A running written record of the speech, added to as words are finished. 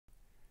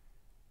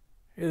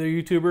Hey there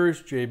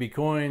YouTubers, JB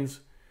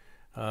Coins.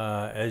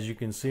 As you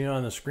can see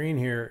on the screen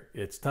here,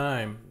 it's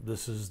time.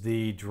 This is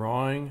the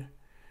drawing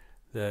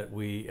that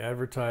we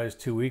advertised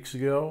 2 weeks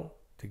ago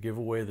to give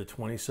away the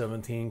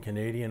 2017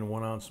 Canadian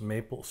 1-ounce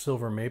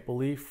silver maple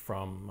leaf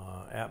from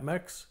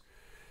Apmex.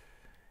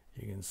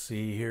 You can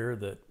see here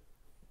that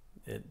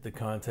the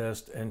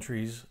contest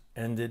entries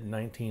ended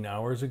 19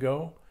 hours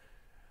ago.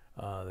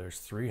 There's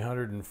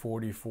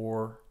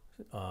 344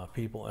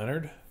 people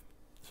entered,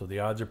 so the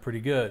odds are pretty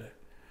good.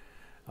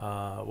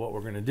 What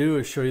we're going to do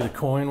is show you the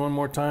coin one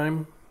more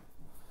time.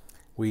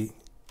 We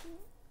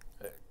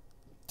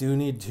do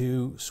need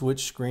to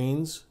switch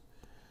screens,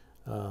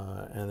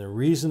 and the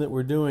reason that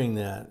we're doing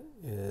that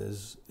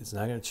is it's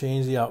not going to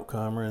change the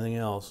outcome or anything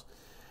else,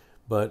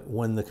 but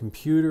when the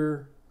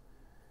computer,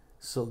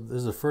 so this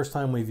is the first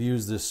time we've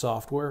used this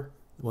software,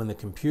 when the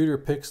computer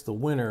picks the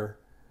winner,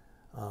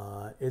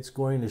 it's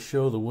going to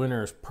show the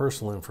winner's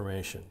personal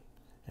information,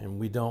 and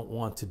we don't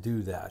want to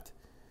do that.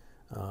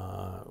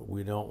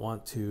 We don't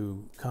want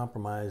to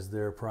compromise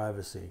their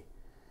privacy.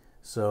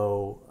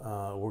 So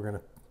we're going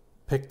to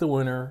pick the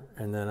winner,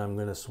 and then I'm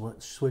going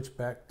to switch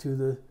back to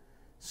the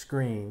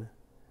screen,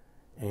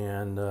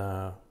 and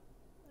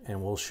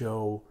we'll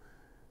show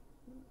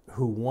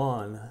who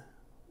won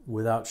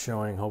without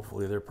showing,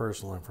 hopefully, their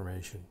personal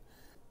information.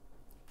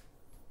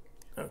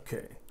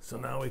 Okay, so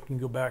now we can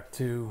go back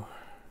to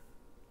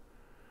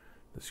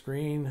the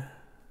screen.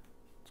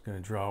 It's going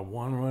to draw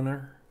one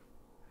winner.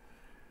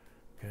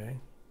 Okay,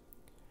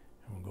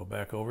 and we'll go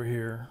back over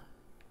here.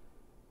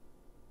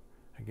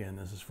 Again,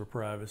 this is for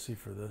privacy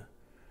for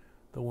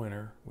the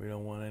winner. We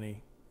don't want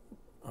any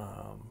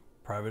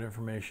private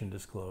information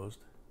disclosed.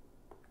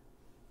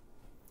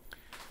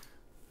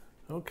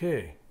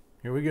 Okay,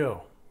 here we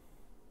go.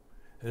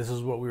 This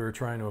is what we were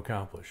trying to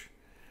accomplish.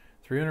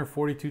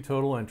 342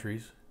 total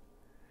entries,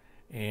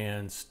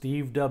 and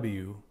Steve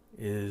W.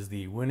 is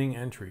the winning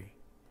entry.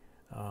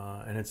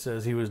 And it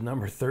says he was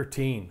number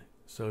 13,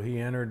 so he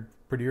entered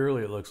pretty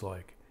early, it looks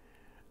like.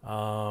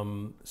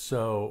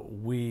 So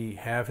we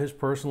have his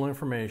personal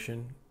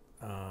information.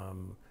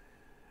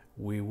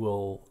 We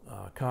will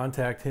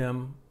contact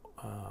him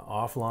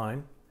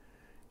offline,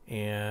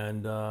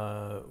 and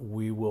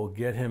we will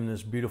get him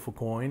this beautiful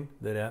coin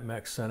that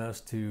Apmex sent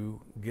us to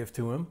gift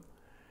to him.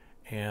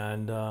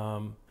 And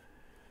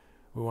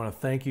we want to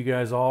thank you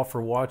guys all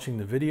for watching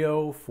the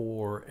video,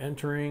 for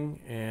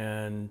entering,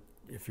 and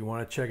if you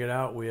want to check it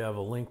out, we have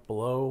a link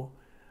below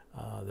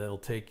that'll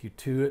take you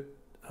to it.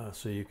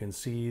 So you can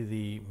see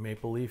the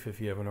maple leaf if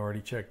you haven't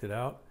already checked it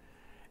out.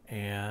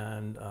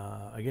 And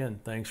again,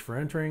 thanks for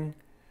entering.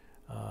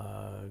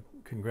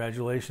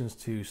 Congratulations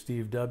to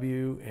Steve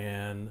W.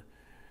 And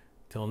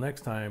till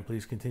next time,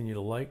 please continue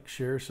to like,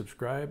 share,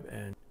 subscribe,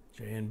 and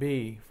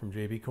J&B from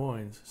JB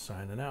Coins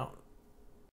signing out.